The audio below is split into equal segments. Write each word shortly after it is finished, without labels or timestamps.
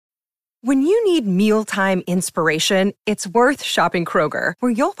When you need mealtime inspiration, it's worth shopping Kroger,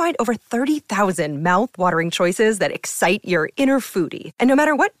 where you'll find over 30,000 mouth-watering choices that excite your inner foodie. And no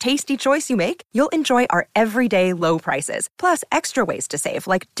matter what tasty choice you make, you'll enjoy our everyday low prices, plus extra ways to save,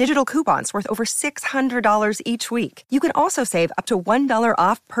 like digital coupons worth over $600 each week. You can also save up to $1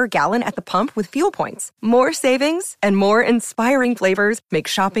 off per gallon at the pump with fuel points. More savings and more inspiring flavors make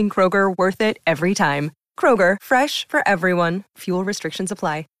shopping Kroger worth it every time. Kroger, fresh for everyone. Fuel restrictions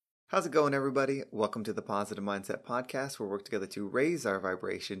apply. How's it going, everybody? Welcome to the Positive Mindset Podcast, where we work together to raise our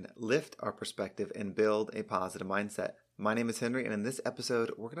vibration, lift our perspective, and build a positive mindset. My name is Henry, and in this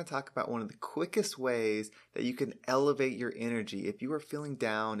episode, we're going to talk about one of the quickest ways that you can elevate your energy. If you are feeling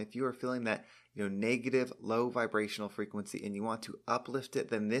down, if you are feeling that negative, low vibrational frequency, and you want to uplift it,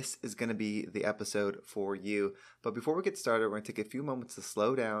 then this is going to be the episode for you. But before we get started, we're going to take a few moments to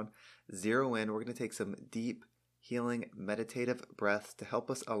slow down, zero in. We're going to take some deep, healing, meditative breaths to help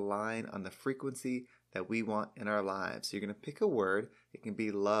us align on the frequency that we want in our lives. So you're going to pick a word. It can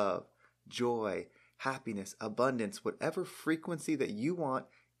be love, joy, happiness, abundance, whatever frequency that you want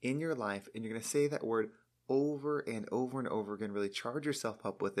in your life. And you're going to say that word over and over and over again. Really charge yourself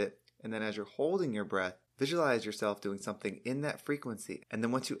up with it. And then as you're holding your breath, visualize yourself doing something in that frequency. And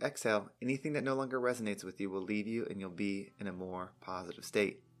then once you exhale, anything that no longer resonates with you will leave you and you'll be in a more positive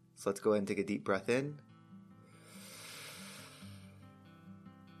state. So let's go ahead and take a deep breath in.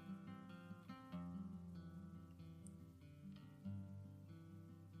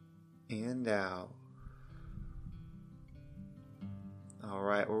 And out. All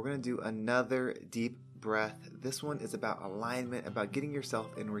right, we're going to do another deep breath. This one is about alignment, about getting yourself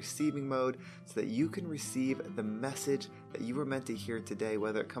in receiving mode so that you can receive the message that you were meant to hear today,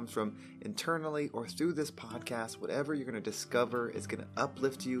 whether it comes from internally or through this podcast. Whatever you're going to discover is going to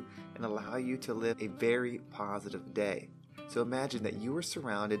uplift you and allow you to live a very positive day. So imagine that you are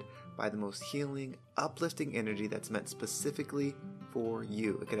surrounded by the most healing, uplifting energy that's meant specifically for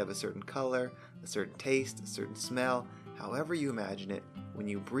you. It could have a certain color, a certain taste, a certain smell, however you imagine it. When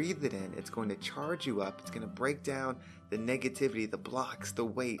you breathe it in, it's going to charge you up. It's going to break down the negativity, the blocks, the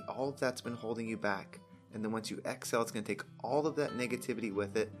weight, all of that's been holding you back. And then once you exhale, it's going to take all of that negativity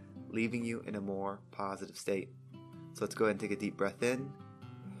with it, leaving you in a more positive state. So let's go ahead and take a deep breath in.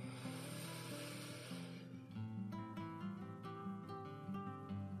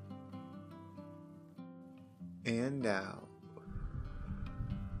 And out.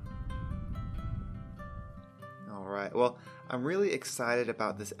 All right. Well, I'm really excited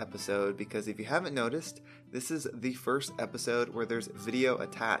about this episode because if you haven't noticed, this is the first episode where there's video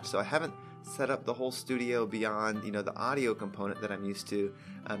attached. So I haven't set up the whole studio beyond, the audio component that I'm used to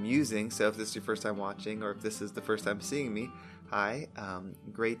using. So if this is your first time watching or if this is the first time seeing me, hi,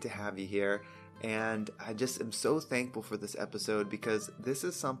 great to have you here. And I just am so thankful for this episode because this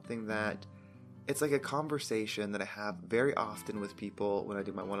is something that it's like a conversation that I have very often with people when I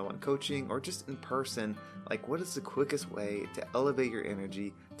do my one-on-one coaching or just in person. Like, what is the quickest way to elevate your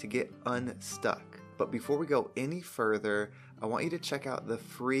energy to get unstuck? But before we go any further, I want you to check out the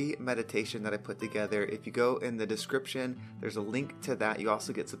free meditation that I put together. If you go in the description, there's a link to that. You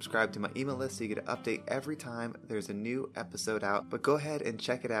also get subscribed to my email list so you get an update every time there's a new episode out. But go ahead and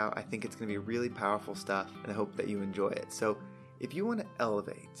check it out. I think it's going to be really powerful stuff, and I hope that you enjoy it. So if you want to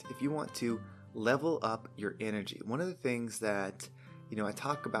elevate, if you want to level up your energy, one of the things that, I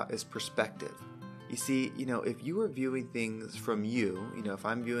talk about is perspective. You see, if you are viewing things from you, if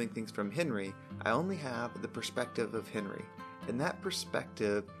I'm viewing things from Henry, I only have the perspective of Henry. And that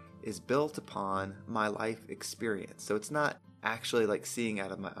perspective is built upon my life experience. So it's not actually like seeing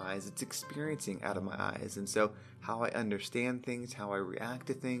out of my eyes, it's experiencing out of my eyes. And so how I understand things, how I react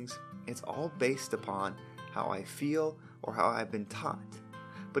to things, it's all based upon how I feel or how I've been taught.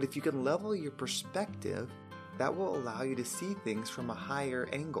 But if you can level your perspective, that will allow you to see things from a higher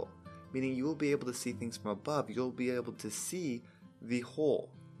angle, meaning you will be able to see things from above. You'll be able to see the whole.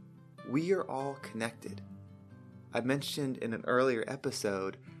 We are all connected. I mentioned in an earlier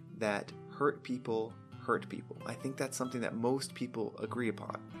episode that hurt people hurt people. I think that's something that most people agree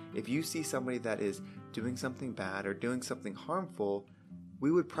upon. If you see somebody that is doing something bad or doing something harmful,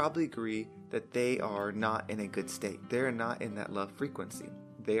 we would probably agree that they are not in a good state. They are not in that love frequency.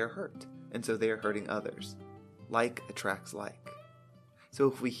 They are hurt, and so they are hurting others. Like attracts like. So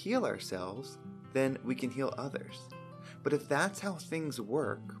if we heal ourselves, then we can heal others. But if that's how things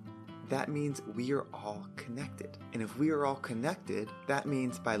work, that means we are all connected. And if we are all connected, that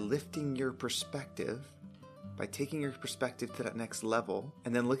means by lifting your perspective, by taking your perspective to that next level,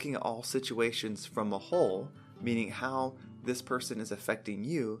 and then looking at all situations from a whole, meaning how this person is affecting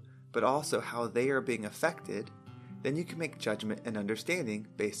you, but also how they are being affected, then you can make judgment and understanding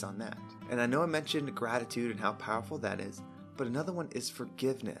based on that. And I know I mentioned gratitude and how powerful that is, but another one is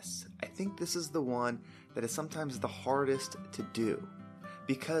forgiveness. I think this is the one that is sometimes the hardest to do,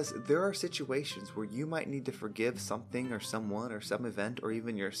 because there are situations where you might need to forgive something or someone or some event or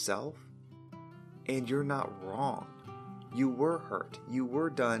even yourself, and you're not wrong. You were hurt. You were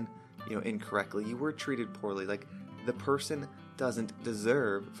done, incorrectly. You were treated poorly. Like, the person doesn't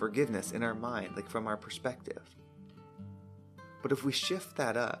deserve forgiveness in our mind, like from our perspective. But if we shift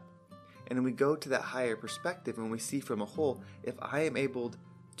that up and we go to that higher perspective and we see from a whole, if I am able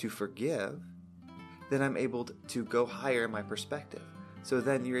to forgive, then I'm able to go higher in my perspective. So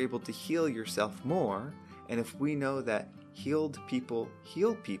then you're able to heal yourself more. And if we know that healed people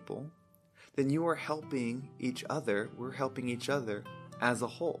heal people, then you are helping each other. We're helping each other as a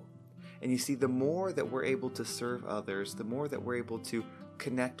whole. And you see, the more that we're able to serve others, the more that we're able to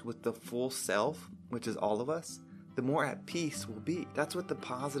connect with the full self, which is all of us, the more at peace we'll be. That's what the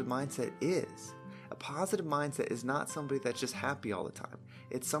positive mindset is. A positive mindset is not somebody that's just happy all the time.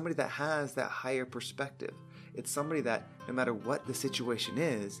 It's somebody that has that higher perspective. It's somebody that, no matter what the situation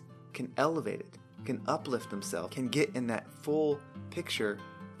is, can elevate it, can uplift themselves, can get in that full picture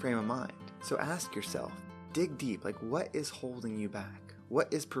frame of mind. So ask yourself, dig deep, like, what is holding you back?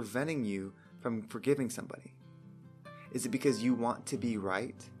 What is preventing you from forgiving somebody? Is it because you want to be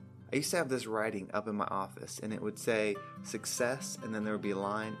right? I used to have this writing up in my office, and it would say success, and then there would be a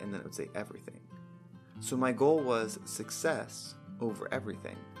line, and then it would say everything. So my goal was success over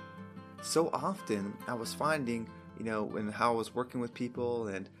everything. So often I was finding, in how I was working with people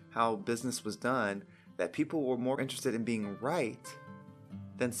and how business was done, that people were more interested in being right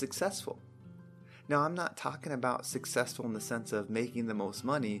than successful. Now, I'm not talking about successful in the sense of making the most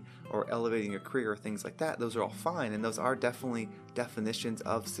money or elevating your career or things like that. Those are all fine, and those are definitely definitions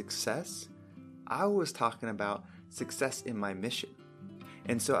of success. I was talking about success in my mission.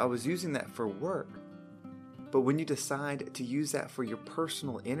 And so I was using that for work. But when you decide to use that for your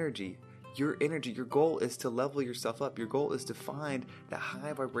personal energy, your goal is to level yourself up. Your goal is to find that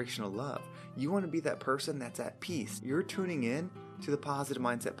high vibrational love. You want to be that person that's at peace. You're tuning in to the Positive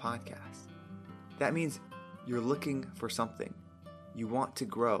Mindset Podcast. That means you're looking for something. You want to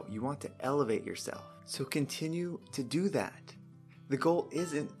grow. You want to elevate yourself. So continue to do that. The goal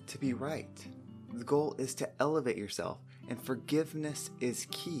isn't to be right. The goal is to elevate yourself, and forgiveness is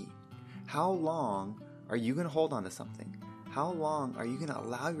key. How long are you going to hold on to something? How long are you going to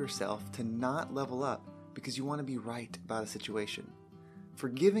allow yourself to not level up because you want to be right about a situation?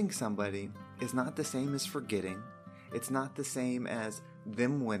 Forgiving somebody is not the same as forgetting. It's not the same as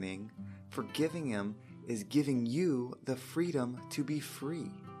them winning. Forgiving him is giving you the freedom to be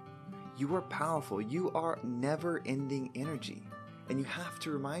free. You are powerful. You are never-ending energy. And you have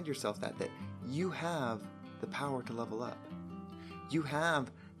to remind yourself that you have the power to level up. You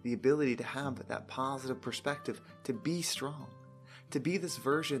have the ability to have that positive perspective, to be strong, to be this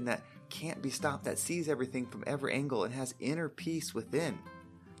version that can't be stopped, that sees everything from every angle and has inner peace within.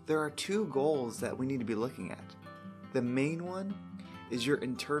 There are two goals that we need to be looking at. The main one is your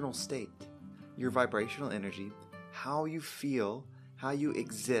internal state, your vibrational energy, how you feel, how you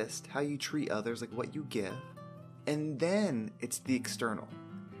exist, how you treat others, like what you give. And then it's the external.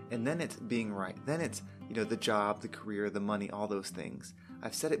 And then it's being right. Then it's, the job, the career, the money, all those things.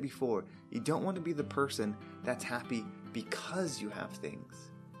 I've said it before. You don't want to be the person that's happy because you have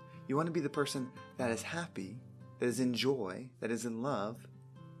things. You want to be the person that is happy, that is in joy, that is in love,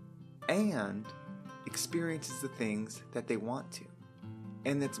 and experiences the things that they want to.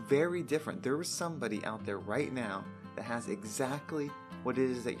 And it's very different. There is somebody out there right now that has exactly what it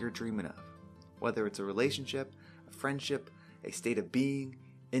is that you're dreaming of. Whether it's a relationship, a friendship, a state of being,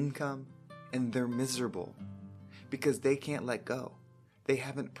 income, and they're miserable because they can't let go. They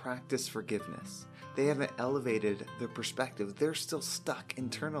haven't practiced forgiveness. They haven't elevated their perspective. They're still stuck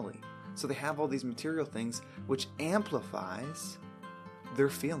internally. So they have all these material things which amplifies their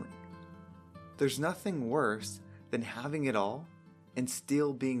feeling. There's nothing worse than having it all and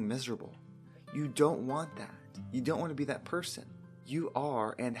still being miserable. You don't want that. You don't want to be that person. You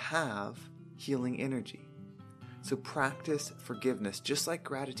are and have healing energy. So practice forgiveness. Just like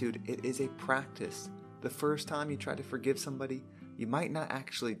gratitude, it is a practice. The first time you try to forgive somebody, you might not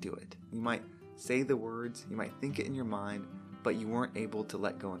actually do it. You might say the words, you might think it in your mind, but you weren't able to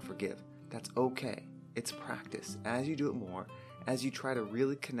let go and forgive. That's okay. It's practice. As you do it more, as you try to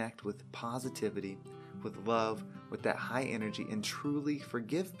really connect with positivity, with love, with that high energy, and truly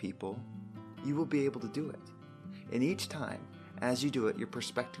forgive people, you will be able to do it. And each time, as you do it, your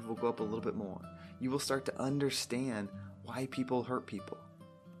perspective will go up a little bit more. You will start to understand why people hurt people.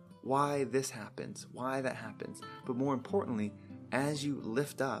 why this happens, why that happens. But more importantly, as you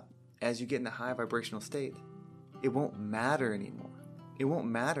lift up, as you get in a high vibrational state, it won't matter anymore. It won't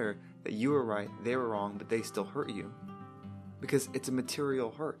matter that you were right, they were wrong, but they still hurt you. Because it's a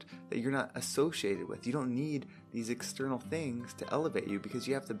material hurt that you're not associated with. You don't need these external things to elevate you because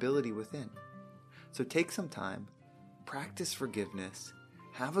you have the ability within. So take some time, practice forgiveness,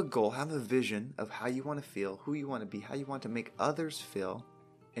 have a goal, have a vision of how you want to feel, who you want to be, how you want to make others feel,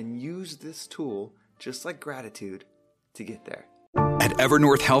 and use this tool, just like gratitude, to get there. At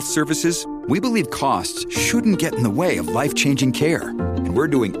Evernorth Health Services, we believe costs shouldn't get in the way of life-changing care, and we're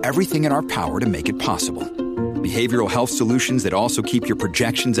doing everything in our power to make it possible. Behavioral health solutions that also keep your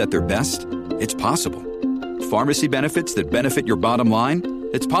projections at their best? It's possible. Pharmacy benefits that benefit your bottom line?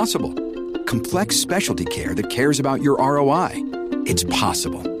 It's possible. Complex specialty care that cares about your ROI? It's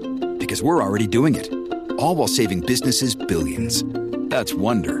possible. Because we're already doing it. All while saving businesses billions. That's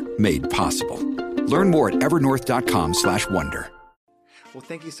Wonder made possible. Learn more at evernorth.com/wonder. Well,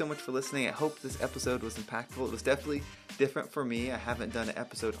 thank you so much for listening. I hope this episode was impactful. It was definitely different for me. I haven't done an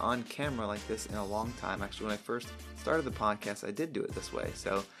episode on camera like this in a long time. Actually, when I first started the podcast, I did do it this way.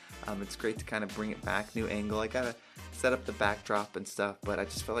 So it's great to kind of bring it back, new angle. I got to set up the backdrop and stuff, but I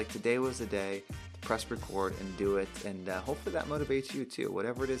just felt like today was the day to press record and do it. And hopefully that motivates you too.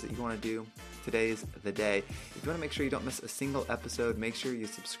 Whatever it is that you want to do, today's the day. If you want to make sure you don't miss a single episode, make sure you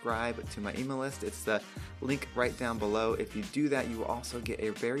subscribe to my email list. It's the link right down below. If you do that, you will also get a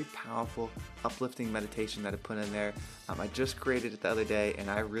very powerful, uplifting meditation that I put in there. I just created it the other day,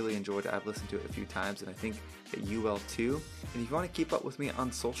 and I really enjoyed it. I've listened to it a few times, and I think that you will too. And if you want to keep up with me on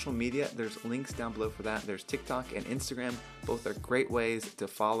social media, there's links down below for that. There's TikTok and Instagram. Both are great ways to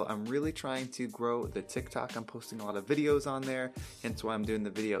follow. I'm really trying to grow the TikTok. I'm posting a lot of videos on there, hence why I'm doing the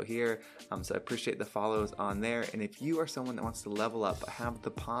video here. So I appreciate the follows on there. And if you are someone that wants to level up, have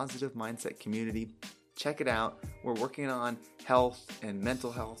the Positive Mindset community, check it out. We're working on health and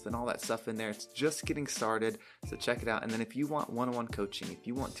mental health and all that stuff in there. It's just getting started, so check it out. And then if you want one-on-one coaching, if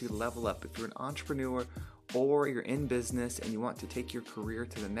you want to level up, if you're an entrepreneur or you're in business and you want to take your career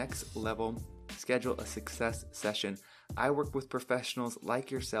to the next level, schedule a success session. I work with professionals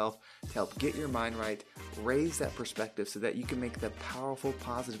like yourself to help get your mind right, raise that perspective so that you can make the powerful,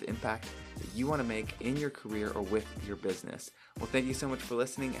 positive impact that you want to make in your career or with your business. Well, thank you so much for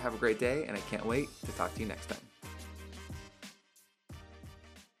listening. Have a great day, and I can't wait to talk to you next time.